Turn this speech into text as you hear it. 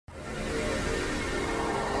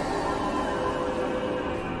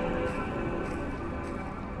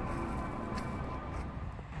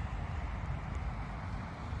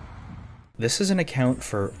This is an account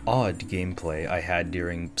for odd gameplay I had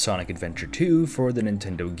during Sonic Adventure 2 for the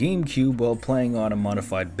Nintendo GameCube while playing on a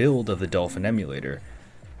modified build of the Dolphin emulator.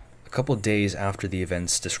 A couple days after the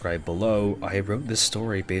events described below, I wrote this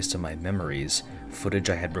story based on my memories, footage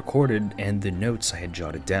I had recorded, and the notes I had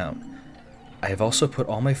jotted down. I have also put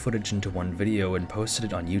all my footage into one video and posted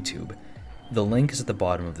it on YouTube. The link is at the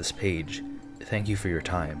bottom of this page. Thank you for your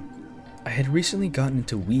time. I had recently gotten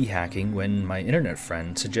into Wii hacking when my internet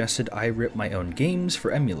friend suggested I rip my own games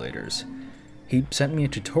for emulators. He sent me a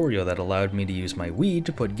tutorial that allowed me to use my Wii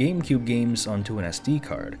to put GameCube games onto an SD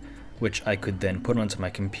card, which I could then put onto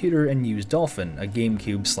my computer and use Dolphin, a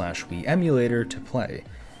GameCube/Wii emulator, to play.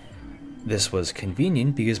 This was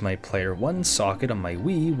convenient because my Player 1 socket on my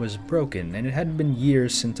Wii was broken and it had been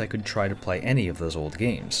years since I could try to play any of those old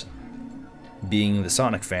games. Being the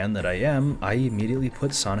Sonic fan that I am, I immediately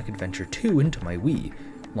put Sonic Adventure 2 into my Wii,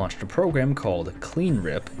 launched a program called Clean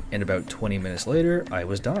Rip, and about 20 minutes later, I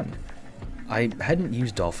was done. I hadn't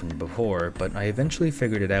used Dolphin before, but I eventually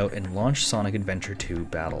figured it out and launched Sonic Adventure 2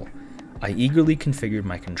 Battle. I eagerly configured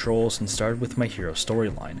my controls and started with my hero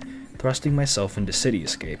storyline, thrusting myself into City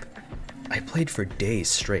Escape. I played for days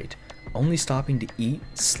straight, only stopping to eat,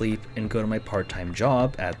 sleep, and go to my part-time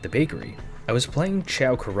job at the bakery. I was playing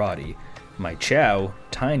Chow Karate. My Chow,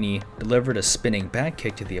 Tiny, delivered a spinning back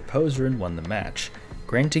kick to the opposer and won the match,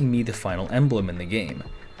 granting me the final emblem in the game.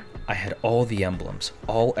 I had all the emblems,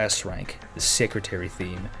 all S rank, the secretary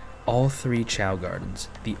theme, all 3 Chow Gardens,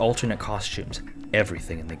 the alternate costumes,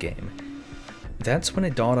 everything in the game. That's when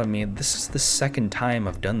it dawned on me this is the second time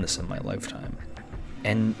I've done this in my lifetime,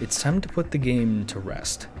 and it's time to put the game to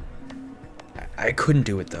rest. I couldn't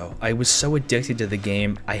do it though. I was so addicted to the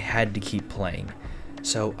game, I had to keep playing.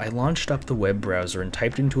 So I launched up the web browser and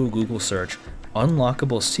typed into a Google search,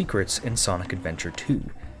 "Unlockable Secrets in Sonic Adventure 2.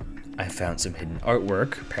 I found some hidden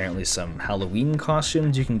artwork, apparently some Halloween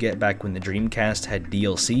costumes you can get back when the Dreamcast had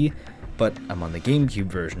DLC, but I'm on the GameCube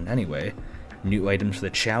version anyway, new items for the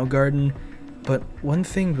Chow Garden, but one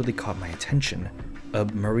thing really caught my attention, a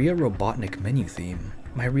Maria Robotnik menu theme.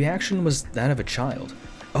 My reaction was that of a child.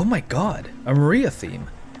 Oh my god, a Maria theme!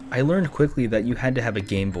 I learned quickly that you had to have a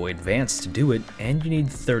Game Boy Advance to do it, and you need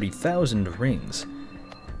 30,000 rings.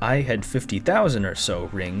 I had 50,000 or so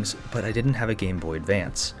rings, but I didn't have a Game Boy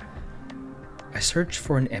Advance. I searched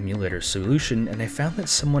for an emulator solution, and I found that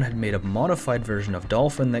someone had made a modified version of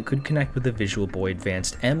Dolphin that could connect with the Visual Boy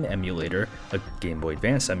Advanced M emulator, a Game Boy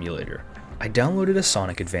Advance emulator. I downloaded a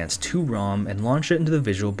Sonic Advance 2 ROM and launched it into the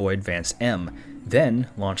Visual Boy Advance M, then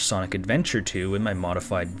launched Sonic Adventure 2 in my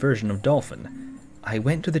modified version of Dolphin. I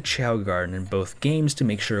went to the Chow Garden in both games to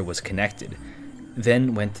make sure it was connected,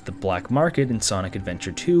 then went to the black market in Sonic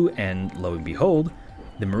Adventure 2 and, lo and behold,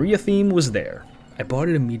 the Maria theme was there. I bought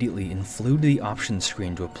it immediately and flew to the options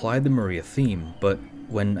screen to apply the Maria theme, but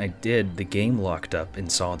when I did, the game locked up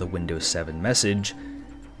and saw the Windows 7 message,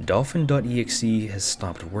 "Dolphin.exe has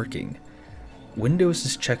stopped working." Windows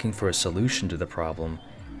is checking for a solution to the problem,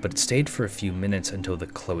 but it stayed for a few minutes until the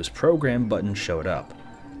Close Program button showed up.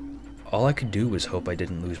 All I could do was hope I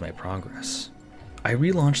didn't lose my progress. I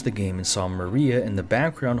relaunched the game and saw Maria in the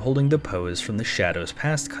background holding the pose from the Shadows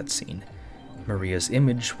Past cutscene. Maria's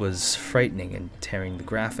image was frightening and tearing the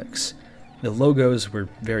graphics. The logos were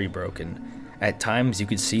very broken. At times you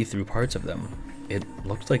could see through parts of them. It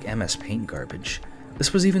looked like MS Paint garbage.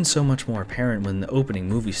 This was even so much more apparent when the opening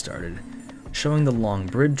movie started, showing the long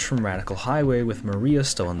bridge from Radical Highway with Maria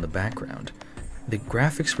still in the background. The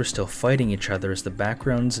graphics were still fighting each other as the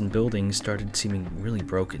backgrounds and buildings started seeming really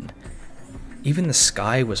broken. Even the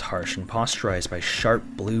sky was harsh and posturized by sharp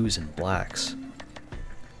blues and blacks.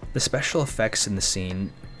 The special effects in the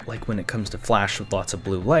scene, like when it comes to Flash with lots of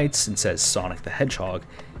blue lights and says Sonic the Hedgehog,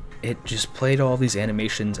 it just played all these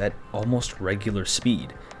animations at almost regular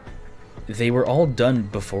speed. They were all done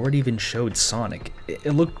before it even showed Sonic.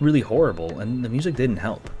 It looked really horrible, and the music didn't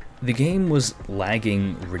help. The game was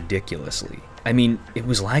lagging ridiculously. I mean, it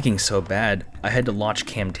was lagging so bad, I had to launch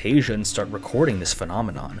Camtasia and start recording this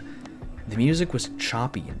phenomenon. The music was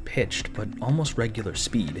choppy and pitched, but almost regular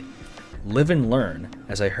speed. Live and learn,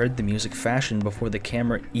 as I heard the music fashion before the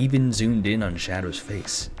camera even zoomed in on Shadow's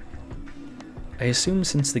face. I assumed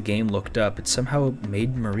since the game looked up, it somehow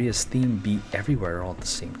made Maria's theme be everywhere all at the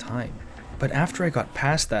same time. But after I got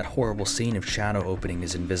past that horrible scene of Shadow opening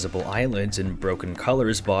his invisible eyelids and Broken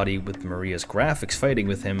Color's body with Maria's graphics fighting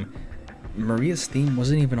with him, Maria's theme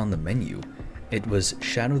wasn't even on the menu. It was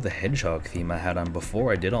Shadow the Hedgehog theme I had on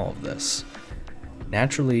before I did all of this.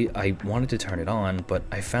 Naturally, I wanted to turn it on, but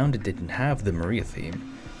I found it didn't have the Maria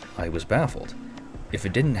theme. I was baffled. If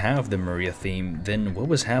it didn't have the Maria theme, then what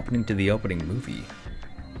was happening to the opening movie?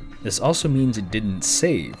 This also means it didn't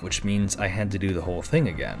save, which means I had to do the whole thing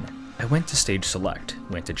again. I went to stage select,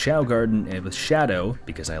 went to Chow Garden and with Shadow,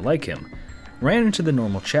 because I like him, ran into the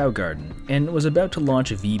normal Chow Garden, and was about to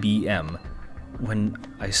launch a VBM when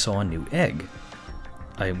I saw a new egg.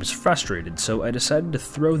 I was frustrated, so I decided to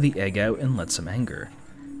throw the egg out and let some anger.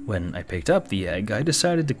 When I picked up the egg, I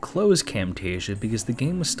decided to close Camtasia because the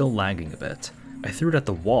game was still lagging a bit. I threw it at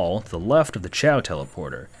the wall to the left of the Chow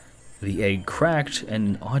teleporter. The egg cracked, and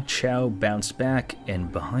an odd Chow bounced back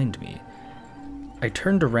and behind me. I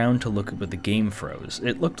turned around to look but the game froze.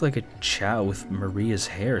 It looked like a Chow with Maria's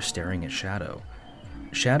hair staring at Shadow.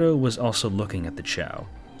 Shadow was also looking at the Chow.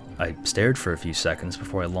 I stared for a few seconds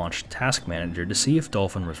before I launched Task Manager to see if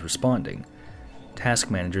Dolphin was responding.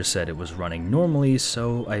 Task Manager said it was running normally,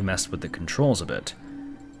 so I messed with the controls a bit.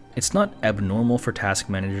 It's not abnormal for Task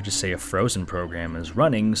Manager to say a frozen program is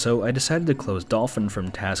running, so I decided to close Dolphin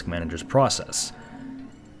from Task Manager's process.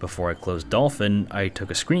 Before I closed Dolphin, I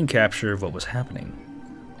took a screen capture of what was happening.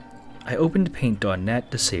 I opened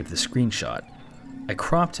Paint.net to save the screenshot. I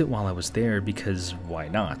cropped it while I was there because why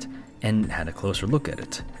not, and had a closer look at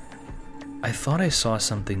it. I thought I saw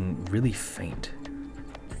something really faint.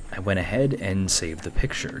 I went ahead and saved the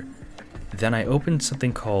picture. Then I opened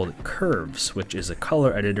something called Curves, which is a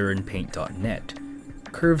color editor in Paint.net.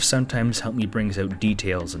 Curves sometimes help me bring out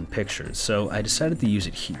details in pictures, so I decided to use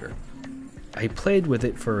it here. I played with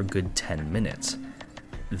it for a good 10 minutes.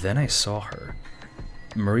 Then I saw her.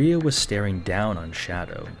 Maria was staring down on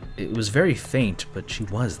Shadow. It was very faint, but she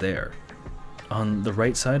was there. On the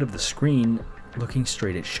right side of the screen, looking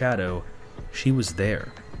straight at Shadow, she was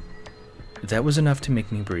there. That was enough to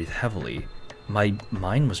make me breathe heavily. My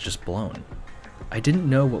mind was just blown. I didn't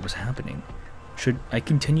know what was happening. Should I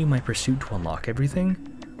continue my pursuit to unlock everything?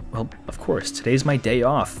 Well, of course, today's my day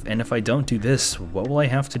off, and if I don't do this, what will I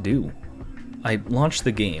have to do? I launched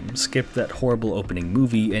the game, skipped that horrible opening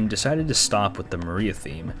movie, and decided to stop with the Maria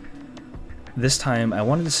theme. This time, I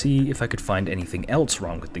wanted to see if I could find anything else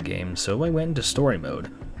wrong with the game, so I went into story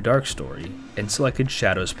mode, Dark Story, and selected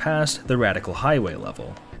Shadow's Past, the Radical Highway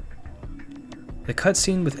level. The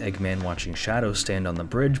cutscene with Eggman watching Shadow stand on the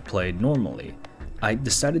bridge played normally. I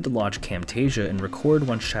decided to launch Camtasia and record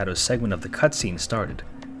once Shadow's segment of the cutscene started.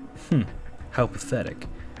 How pathetic.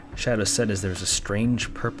 Shadow said as there's a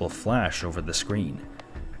strange purple flash over the screen.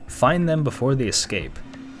 Find them before they escape.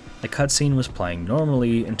 The cutscene was playing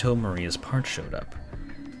normally until Maria's part showed up.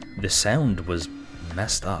 The sound was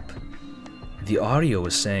messed up. The audio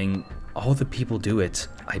was saying, "All the people do it,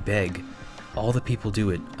 I beg. All the people do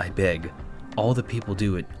it, I beg. All the people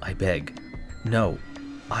do it, I beg. No,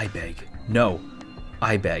 I beg. No,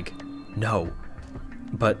 I beg. No."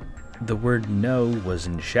 But the word no was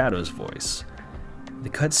in Shadow's voice. The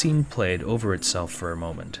cutscene played over itself for a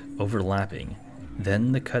moment, overlapping.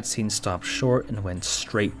 Then the cutscene stopped short and went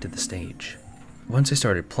straight to the stage. Once I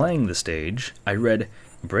started playing the stage, I read,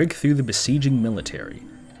 "Break through the besieging military,"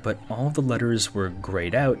 but all the letters were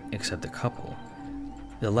grayed out except a couple.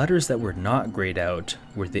 The letters that were not grayed out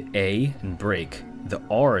were the A in break, the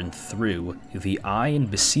R in through, the I in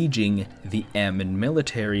besieging, the M in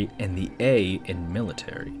military, and the A in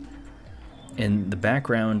military. In the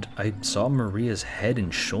background, I saw Maria's head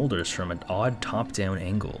and shoulders from an odd top-down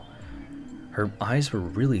angle. Her eyes were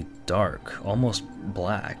really dark, almost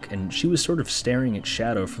black, and she was sort of staring at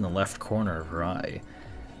Shadow from the left corner of her eye.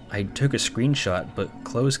 I took a screenshot, but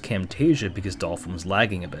closed Camtasia because Dolphin was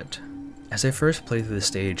lagging a bit. As I first played through the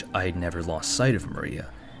stage, I'd never lost sight of Maria.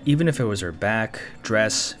 Even if it was her back,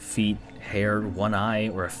 dress, feet, hair, one eye,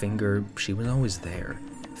 or a finger, she was always there,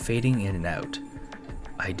 fading in and out.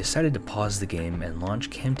 I decided to pause the game and launch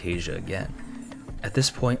Camtasia again. At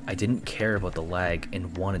this point, I didn't care about the lag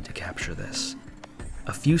and wanted to capture this.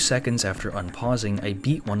 A few seconds after unpausing, I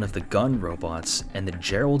beat one of the gun robots, and the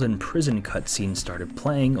Gerald in prison cutscene started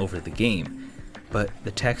playing over the game, but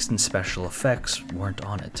the text and special effects weren't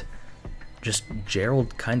on it. Just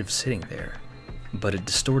Gerald kind of sitting there, but it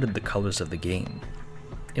distorted the colors of the game.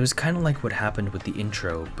 It was kind of like what happened with the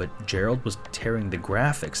intro, but Gerald was tearing the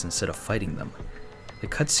graphics instead of fighting them. The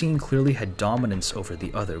cutscene clearly had dominance over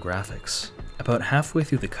the other graphics. About halfway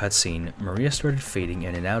through the cutscene, Maria started fading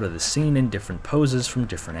in and out of the scene in different poses from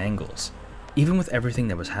different angles. Even with everything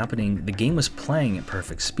that was happening, the game was playing at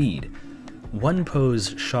perfect speed. One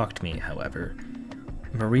pose shocked me, however.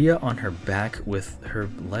 Maria on her back with her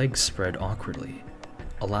legs spread awkwardly,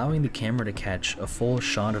 allowing the camera to catch a full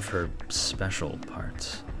shot of her special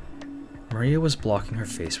parts. Maria was blocking her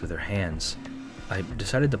face with her hands. I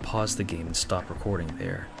decided to pause the game and stop recording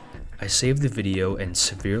there. I saved the video and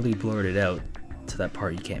severely blurred it out to that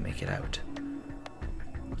part you can't make it out.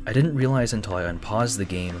 I didn't realize until I unpaused the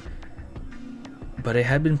game but I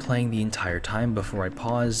had been playing the entire time before I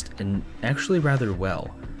paused, and actually rather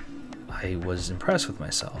well. I was impressed with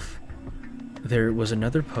myself. There was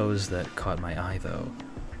another pose that caught my eye though.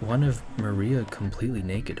 One of Maria completely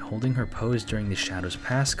naked, holding her pose during the Shadows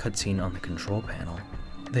Pass cutscene on the control panel.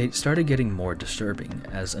 They started getting more disturbing,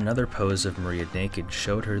 as another pose of Maria naked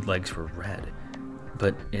showed her legs were red,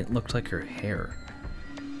 but it looked like her hair.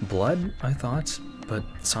 Blood, I thought, but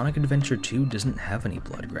Sonic Adventure 2 doesn't have any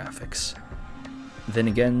blood graphics. Then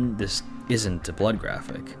again, this isn't a blood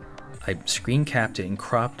graphic. I screen capped it and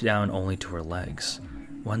cropped down only to her legs.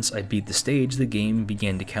 Once I beat the stage, the game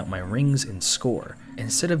began to count my rings and score.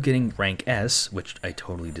 Instead of getting rank S, which I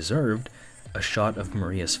totally deserved, a shot of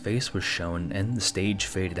Maria's face was shown and the stage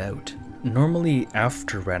faded out. Normally,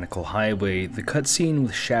 after Radical Highway, the cutscene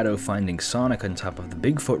with Shadow finding Sonic on top of the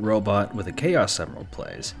Bigfoot robot with a Chaos Emerald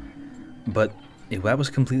plays, but that was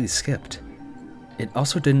completely skipped. It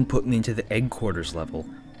also didn't put me into the Egg Quarters level.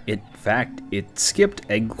 In fact, it skipped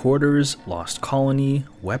Egg Quarters, Lost Colony,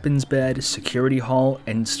 Weapons Bed, Security Hall,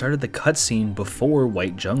 and started the cutscene before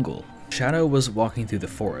White Jungle. Shadow was walking through the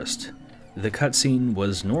forest. The cutscene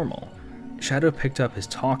was normal. Shadow picked up his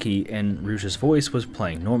talkie and Rouge's voice was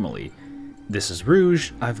playing normally. "This is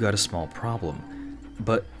Rouge, I've got a small problem."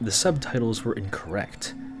 But the subtitles were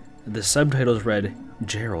incorrect. The subtitles read,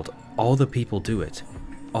 "Gerald, all the people do it.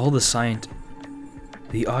 All the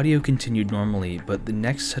The audio continued normally, but the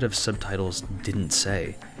next set of subtitles didn't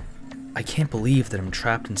say. "I can't believe that I'm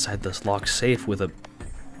trapped inside this locked safe with a..."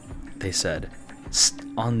 They said,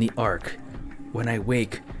 "On the Ark. When I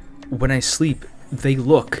wake, when I sleep, they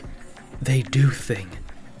look. They do thing."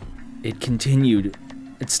 It continued,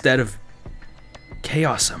 instead of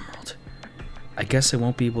Chaos Emerald. "I guess I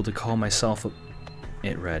won't be able to call myself a..."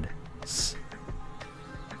 It read,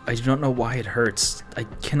 "I do not know why it hurts. I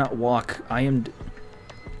cannot walk. I am..."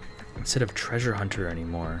 Instead of Treasure Hunter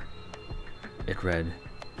anymore. It read,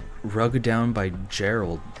 "Rugged down by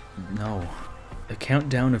Gerald. No." A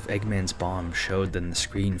countdown of Eggman's bomb showed, then the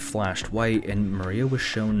screen flashed white and Maria was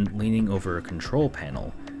shown leaning over a control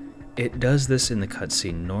panel. It does this in the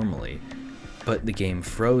cutscene normally, but the game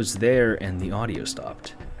froze there and the audio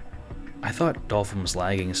stopped. I thought Dolphin was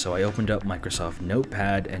lagging, so I opened up Microsoft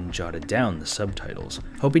Notepad and jotted down the subtitles,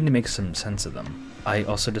 hoping to make some sense of them. I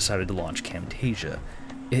also decided to launch Camtasia.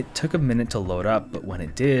 It took a minute to load up, but when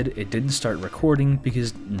it didn't start recording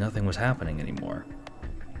because nothing was happening anymore.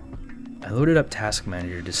 I loaded up Task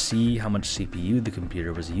Manager to see how much CPU the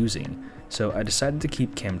computer was using, so I decided to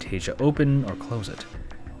keep Camtasia open or close it.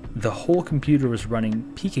 The whole computer was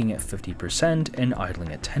running, peaking at 50% and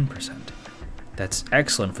idling at 10%. That's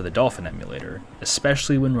excellent for the Dolphin emulator,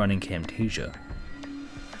 especially when running Camtasia.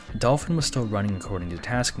 Dolphin was still running according to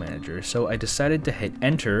Task Manager, so I decided to hit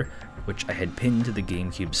Enter, which I had pinned to the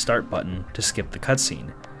GameCube Start button, to skip the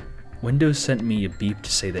cutscene. Windows sent me a beep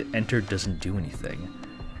to say that Enter doesn't do anything.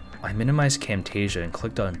 I minimized Camtasia and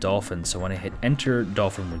clicked on Dolphin, so when I hit Enter,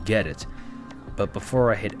 Dolphin would get it. But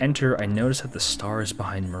before I hit Enter, I noticed that the stars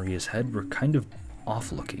behind Maria's head were kind of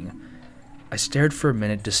off-looking. I stared for a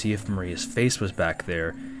minute to see if Maria's face was back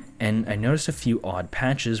there, and I noticed a few odd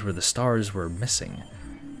patches where the stars were missing.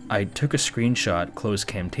 I took a screenshot, closed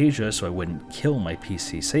Camtasia so I wouldn't kill my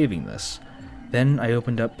PC saving this. Then I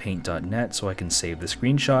opened up paint.net so I can save the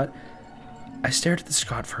screenshot. I stared at the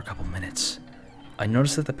shot for a couple minutes. I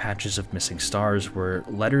noticed that the patches of missing stars were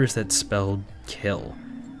letters that spelled kill.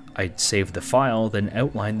 I saved the file, then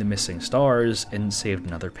outlined the missing stars, and saved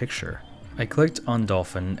another picture. I clicked on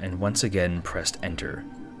Dolphin and once again pressed Enter.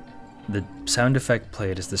 The sound effect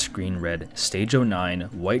played as the screen read, Stage 09,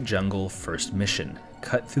 White Jungle, First Mission.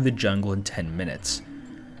 Cut through the jungle in 10 minutes.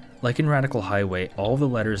 Like in Radical Highway, all the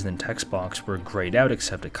letters in the text box were grayed out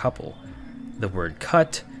except a couple. The word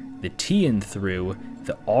cut, the T in through,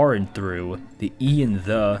 the R in through, the E in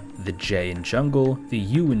the J in jungle, the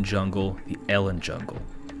U in jungle, the L in jungle,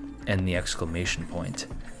 and the exclamation point.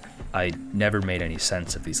 I never made any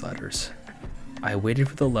sense of these letters. I waited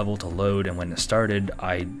for the level to load, and when it started,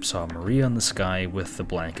 I saw Maria in the sky with the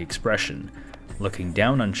blank expression, looking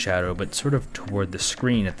down on Shadow but sort of toward the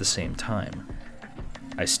screen at the same time.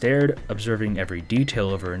 I stared, observing every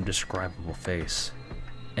detail of her indescribable face.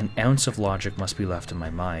 An ounce of logic must be left in my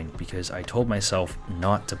mind because I told myself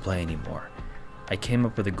not to play anymore. I came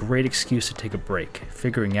up with a great excuse to take a break,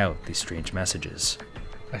 figuring out these strange messages.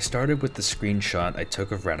 I started with the screenshot I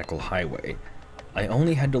took of Radical Highway. I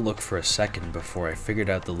only had to look for a second before I figured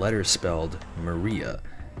out the letters spelled Maria.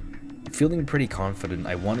 Feeling pretty confident,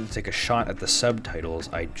 I wanted to take a shot at the subtitles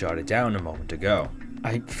I jotted down a moment ago.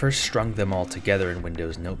 I first strung them all together in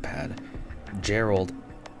Windows Notepad. Gerald,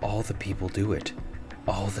 all the people do it.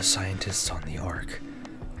 All the scientists on the Ark.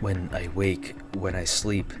 When I wake, when I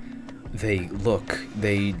sleep, they look,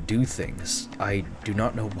 they do things. I do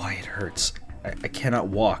not know why it hurts. I cannot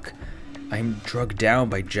walk. I'm drugged down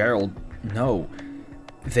by Gerald. No.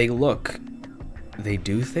 They look, they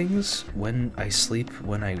do things. When I sleep,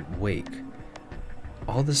 when I wake.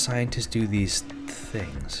 All the scientists do these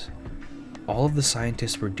things. All of the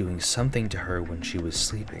scientists were doing something to her when she was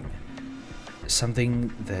sleeping.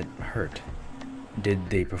 Something that hurt. Did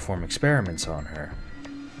they perform experiments on her?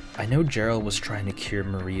 I know Gerald was trying to cure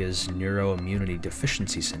Maria's neuroimmunity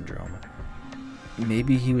deficiency syndrome.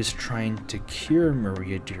 Maybe he was trying to cure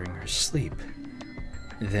Maria during her sleep.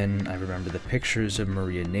 Then I remember the pictures of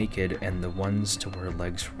Maria naked and the ones to where her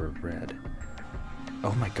legs were red.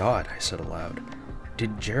 Oh my god, I said aloud.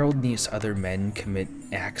 Did Gerald and these other men commit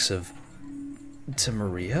acts to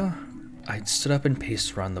Maria? I stood up and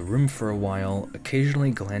paced around the room for a while,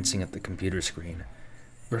 occasionally glancing at the computer screen,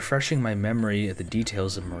 refreshing my memory of the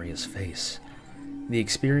details of Maria's face. The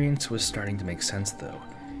experience was starting to make sense though.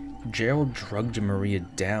 Gerald drugged Maria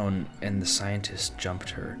down and the scientist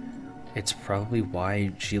jumped her. It's probably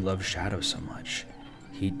why she loved Shadow so much.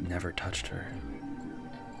 He'd never touched her.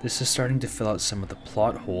 This is starting to fill out some of the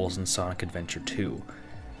plot holes in Sonic Adventure 2.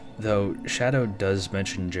 Though Shadow does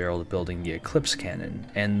mention Gerald building the Eclipse cannon,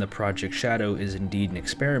 and the Project Shadow is indeed an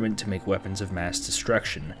experiment to make weapons of mass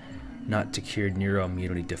destruction, not to cure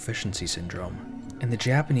neuroimmunity deficiency syndrome. In the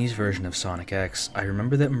Japanese version of Sonic X, I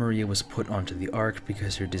remember that Maria was put onto the Ark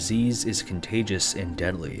because her disease is contagious and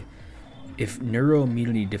deadly. If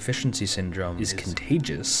neuroimmunity deficiency syndrome is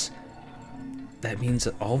contagious, that means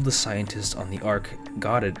that all of the scientists on the Ark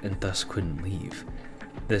got it and thus couldn't leave.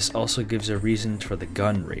 This also gives a reason for the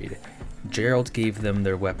gun raid. Gerald gave them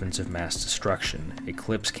their weapons of mass destruction,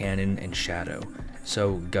 Eclipse Cannon and Shadow,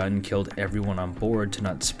 so Gunn killed everyone on board to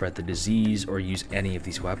not spread the disease or use any of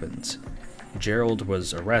these weapons. Gerald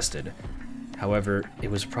was arrested. However,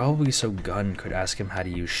 it was probably so Gunn could ask him how to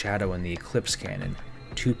use Shadow and the Eclipse Cannon,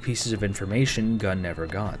 two pieces of information Gunn never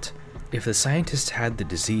got. If the scientists had the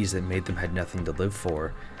disease that made them had nothing to live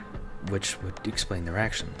for, which would explain their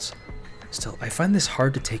actions. Still, I find this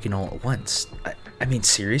hard to take in all at once. I mean,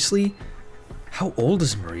 seriously? How old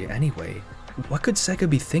is Maria anyway? What could Sega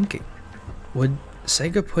be thinking? Would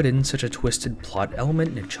Sega put in such a twisted plot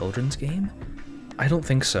element in a children's game? I don't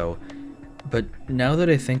think so. But now that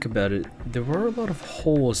I think about it, there were a lot of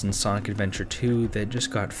holes in Sonic Adventure 2 that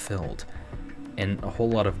just got filled, and a whole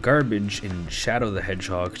lot of garbage in Shadow the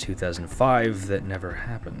Hedgehog 2005 that never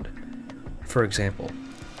happened. For example,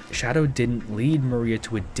 Shadow didn't lead Maria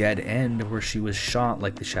to a dead end where she was shot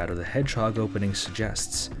like the Shadow the Hedgehog opening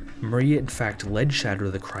suggests. Maria in fact led Shadow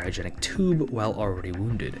to the cryogenic tube while already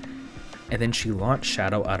wounded, and then she launched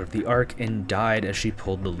Shadow out of the Ark and died as she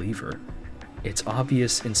pulled the lever. It's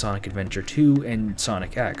obvious in Sonic Adventure 2 and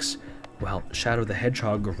Sonic X, while Shadow the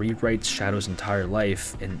Hedgehog rewrites Shadow's entire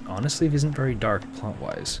life and honestly isn't very dark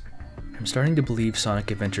plot-wise. I'm starting to believe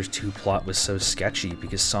Sonic Adventures 2 plot was so sketchy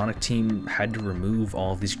because Sonic Team had to remove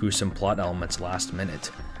all of these gruesome plot elements last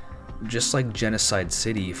minute. Just like Genocide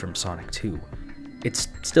City from Sonic 2. It's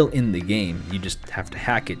still in the game, you just have to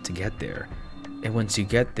hack it to get there. And once you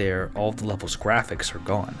get there, all of the level's graphics are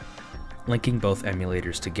gone. Linking both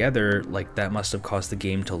emulators together, like that must have caused the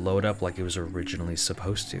game to load up like it was originally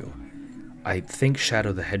supposed to. I think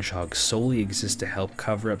Shadow the Hedgehog solely exists to help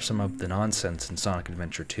cover up some of the nonsense in Sonic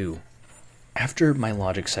Adventure 2. After my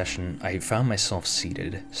logic session, I found myself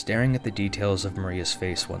seated, staring at the details of Maria's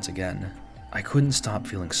face once again. I couldn't stop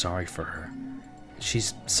feeling sorry for her.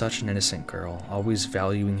 She's such an innocent girl, always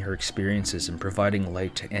valuing her experiences and providing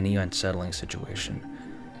light to any unsettling situation.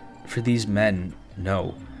 For these men,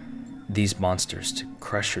 no. These monsters, to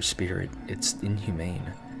crush her spirit, it's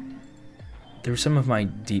inhumane. Through some of my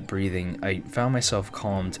deep breathing, I found myself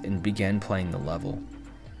calmed and began playing the level.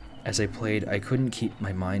 As I played, I couldn't keep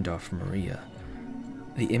my mind off Maria.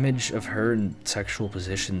 The image of her in sexual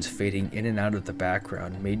positions fading in and out of the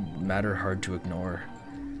background made matter hard to ignore.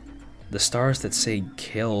 The stars that say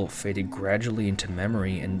kill faded gradually into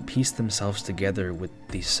memory and pieced themselves together with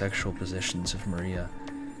these sexual positions of Maria.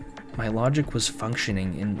 My logic was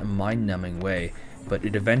functioning in a mind-numbing way, but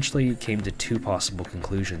it eventually came to two possible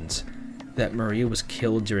conclusions. That Maria was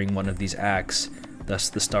killed during one of these acts, thus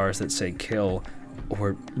the stars that say kill,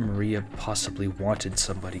 or Maria possibly wanted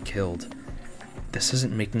somebody killed. This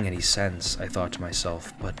isn't making any sense, I thought to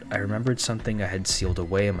myself, but I remembered something I had sealed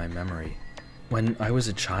away in my memory. When I was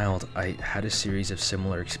a child, I had a series of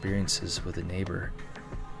similar experiences with a neighbor.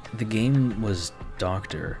 The game was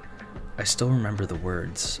Doctor. I still remember the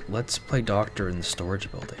words, "Let's play Doctor in the storage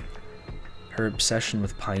building." Her obsession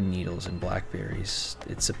with pine needles and blackberries,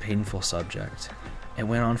 it's a painful subject. It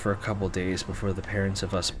went on for a couple days before the parents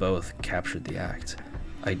of us both captured the act.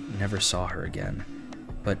 I never saw her again,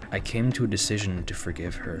 but I came to a decision to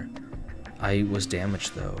forgive her. I was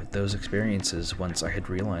damaged though. Those experiences, once I had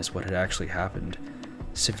realized what had actually happened,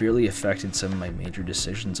 severely affected some of my major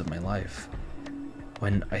decisions of my life.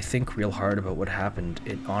 When I think real hard about what happened,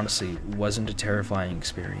 it honestly wasn't a terrifying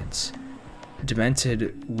experience.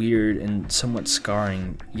 Demented, weird, and somewhat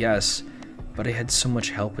scarring, yes, but I had so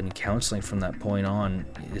much help and counseling from that point on,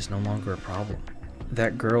 it is no longer a problem.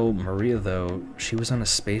 That girl, Maria though, she was on a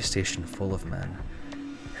space station full of men.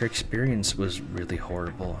 Her experience was really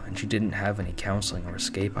horrible, and she didn't have any counseling or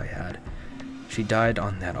escape I had. She died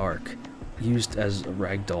on that ark, used as a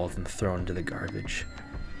rag doll and thrown into the garbage.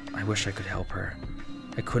 I wish I could help her.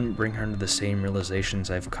 I couldn't bring her to the same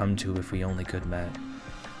realizations I've come to if we only could met.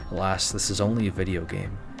 Alas, this is only a video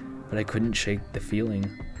game, but I couldn't shake the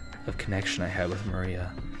feeling of connection I had with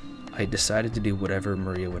Maria. I decided to do whatever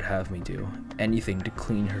Maria would have me do, anything to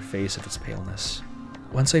clean her face of its paleness.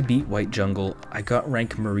 Once I beat White Jungle, I got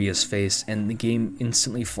rank Maria's face, and the game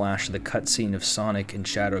instantly flashed the cutscene of Sonic and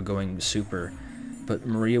Shadow going super, but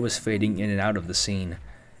Maria was fading in and out of the scene.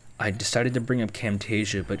 I decided to bring up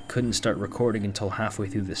Camtasia, but couldn't start recording until halfway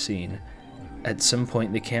through the scene. At some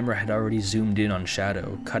point, the camera had already zoomed in on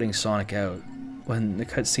Shadow, cutting Sonic out. When the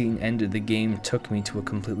cutscene ended, the game took me to a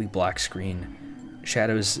completely black screen.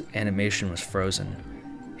 Shadow's animation was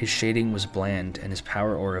frozen. His shading was bland, and his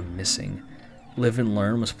power aura missing. Live and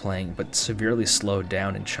Learn was playing, but severely slowed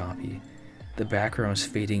down and choppy. The background was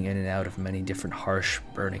fading in and out of many different harsh,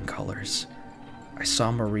 burning colors. I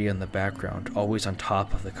saw Maria in the background, always on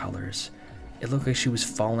top of the colors. It looked like she was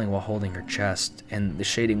falling while holding her chest, and the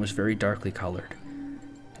shading was very darkly colored.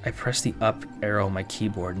 I pressed the up arrow on my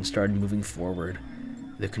keyboard and started moving forward.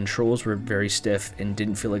 The controls were very stiff and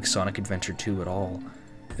didn't feel like Sonic Adventure 2 at all.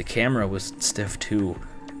 The camera was stiff too.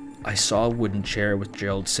 I saw a wooden chair with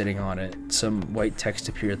Gerald sitting on it. Some white text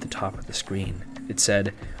appeared at the top of the screen. It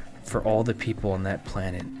said, "For all the people on that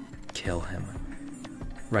planet, kill him."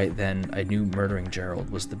 Right then, I knew murdering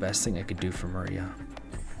Gerald was the best thing I could do for Maria.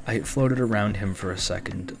 I floated around him for a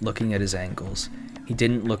second, looking at his angles. He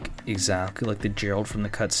didn't look exactly like the Gerald from the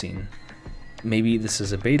cutscene. Maybe this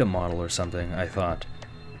is a beta model or something, I thought.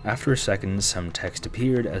 After a second, some text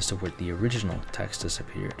appeared as to where the original text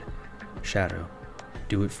disappeared. "Shadow,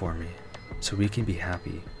 do it for me, so we can be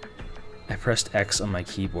happy." I pressed X on my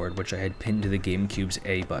keyboard, which I had pinned to the GameCube's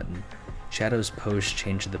A button. Shadow's pose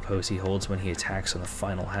changed to the pose he holds when he attacks on the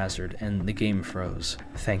final hazard, and the game froze.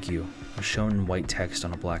 "Thank you" was shown in white text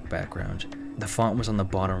on a black background. The font was on the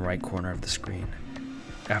bottom right corner of the screen.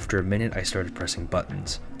 After a minute, I started pressing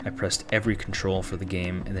buttons. I pressed every control for the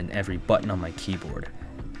game, and then every button on my keyboard.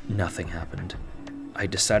 Nothing happened. I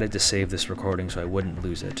decided to save this recording so I wouldn't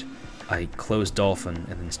lose it. I closed Dolphin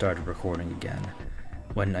and then started recording again.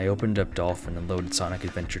 When I opened up Dolphin and loaded Sonic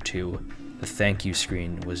Adventure 2, the thank you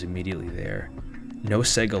screen was immediately there. No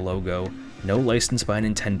Sega logo, no license by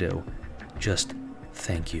Nintendo, just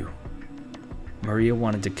thank you. Maria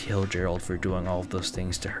wanted to kill Gerald for doing all of those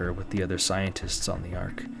things to her with the other scientists on the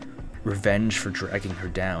Ark. Revenge for dragging her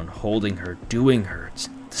down, holding her, doing her, it's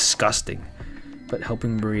disgusting. But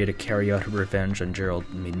helping Maria to carry out her revenge on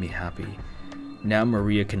Gerald made me happy. Now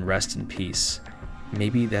Maria can rest in peace.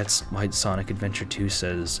 Maybe that's why Sonic Adventure 2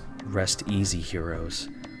 says, "Rest easy, heroes."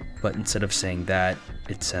 But instead of saying that,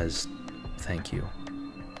 it says, "Thank you.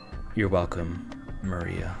 You're welcome,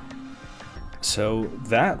 Maria." So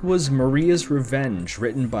that was Maria's Revenge,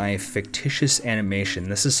 written by Fictitious Animation.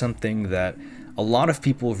 This is something that a lot of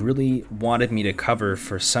people really wanted me to cover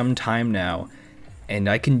for some time now, and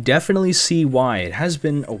I can definitely see why. It has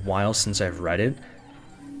been a while since I've read it,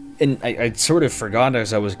 and I sort of forgot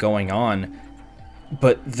as I was going on,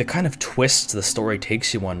 but the kind of twists the story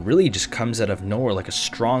takes you on really just comes out of nowhere like a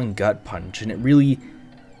strong gut punch, and it really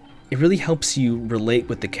helps you relate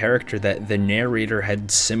with the character that the narrator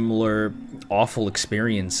had similar awful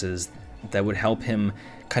experiences that would help him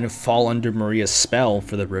kind of fall under Maria's spell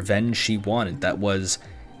for the revenge she wanted. That was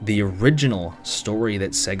the original story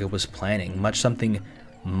that Sega was planning, something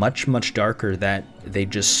much darker that they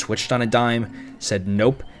just switched on a dime, said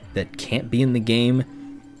nope, that can't be in the game,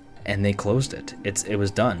 and they closed it. It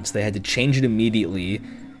was done. So they had to change it immediately,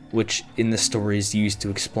 which in the story is used to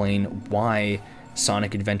explain why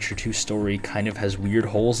Sonic Adventure 2 story kind of has weird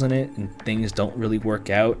holes in it and things don't really work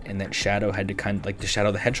out, and that Shadow had to kind of, like the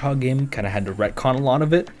Shadow the Hedgehog game, kind of had to retcon a lot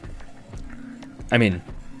of it. I mean,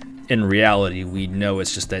 in reality, we know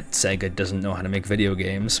it's just that Sega doesn't know how to make video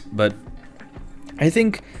games, but I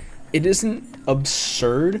think it isn't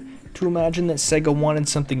absurd to imagine that Sega wanted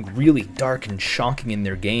something really dark and shocking in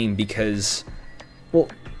their game because, well,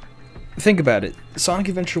 think about it. Sonic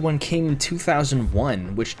Adventure 1 came in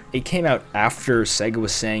 2001, which it came out after Sega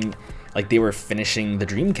was saying like they were finishing the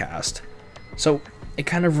Dreamcast. So it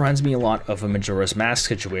kind of reminds me a lot of a Majora's Mask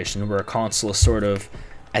situation where a console is sort of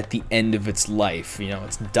at the end of its life. You know,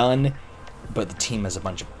 it's done, but the team has a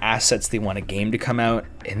bunch of assets. They want a game to come out,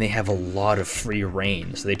 and they have a lot of free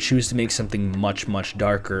reign. So they choose to make something much, much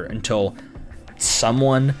darker until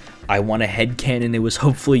someone, I want a headcanon, it was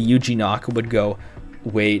hopefully Yuji Naka, would go,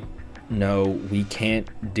 wait, no, we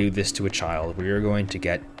can't do this to a child. We are going to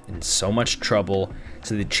get in so much trouble.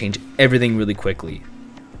 So they change everything really quickly.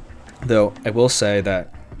 Though, I will say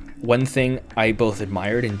that one thing I both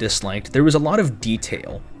admired and disliked, there was a lot of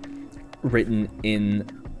detail written in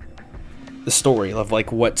the story of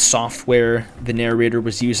like what software the narrator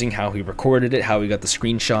was using, how he recorded it, how he got the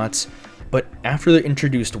screenshots. But after they're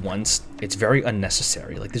introduced once, it's very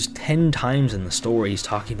unnecessary. Like there's 10 times in the story he's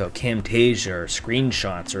talking about Camtasia or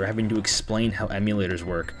screenshots or having to explain how emulators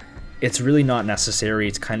work. It's really not necessary.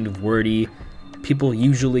 It's kind of wordy. People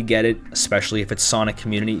usually get it, especially if it's Sonic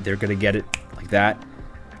community, they're gonna get it like that.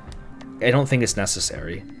 I don't think it's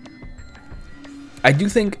necessary. I do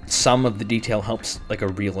think some of the detail helps like a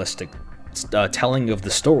realistic telling of the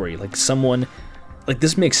story. Like someone, like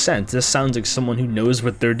this makes sense. This sounds like someone who knows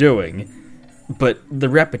what they're doing. But the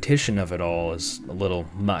repetition of it all is a little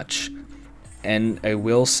much. And I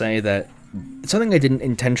will say that something I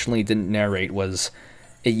didn't narrate was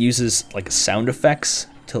it uses like sound effects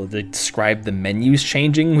to describe the menus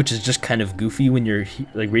changing, which is just kind of goofy when you're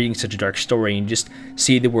like reading such a dark story and you just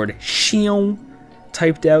see the word "shion"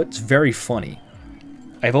 typed out. It's very funny.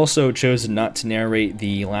 I've also chosen not to narrate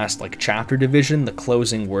the last like chapter division, the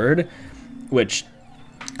closing word, which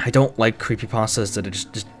I don't like creepypastas that are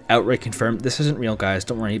just outright confirm this isn't real, guys,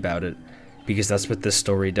 don't worry about it, because that's what this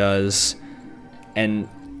story does. And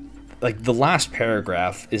like the last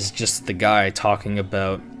paragraph is just the guy talking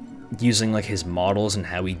about using like his models and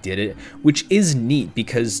how he did it, which is neat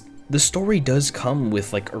because the story does come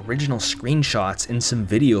with like original screenshots and some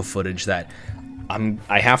video footage that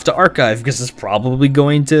I have to archive because it's probably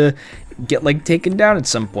going to get like taken down at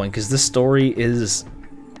some point because this story is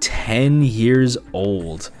 10 years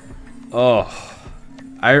old. Oh,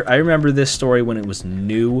 I remember this story when it was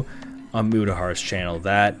new on Mudahar's channel.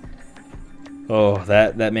 That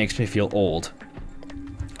makes me feel old.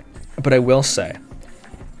 But I will say,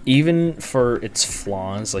 even for its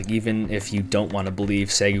flaws, like even if you don't want to believe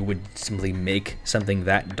Sega would simply make something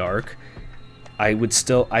that dark, I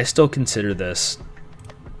still consider this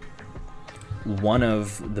one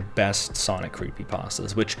of the best Sonic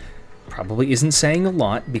creepypastas, which probably isn't saying a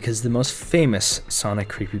lot because the most famous Sonic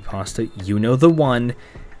creepypasta, you know the one,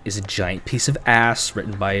 is a giant piece of ass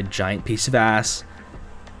written by a giant piece of ass.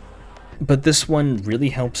 But this one really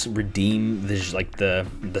helps redeem the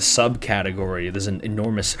subcategory. There's an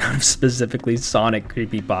enormous amount of specifically Sonic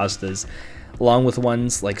creepypastas, along with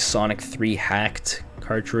ones like Sonic 3 Hacked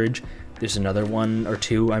cartridge. There's another one or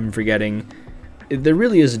two I'm forgetting. There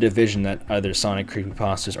really is a division that either Sonic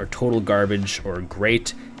creepypastas are total garbage or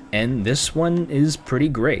great, and this one is pretty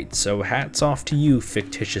great. So hats off to you,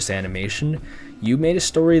 Fictitious Animation. You made a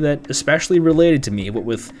story that especially related to me, what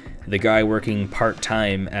with the guy working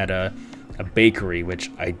part-time at a bakery,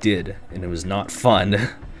 which I did, and it was not fun.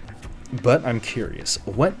 But I'm curious,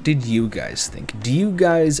 what did you guys think? Do you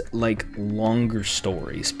guys like longer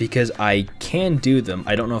stories? Because I can do them.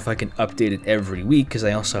 I don't know if I can update it every week because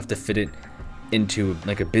I also have to fit it into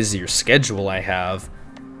like a busier schedule I have.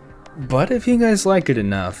 But if you guys like it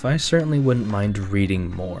enough, I certainly wouldn't mind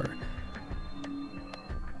reading more.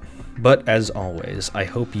 But as always, I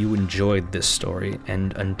hope you enjoyed this story,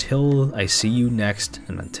 and until I see you next,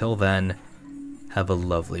 and until then, have a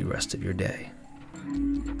lovely rest of your day.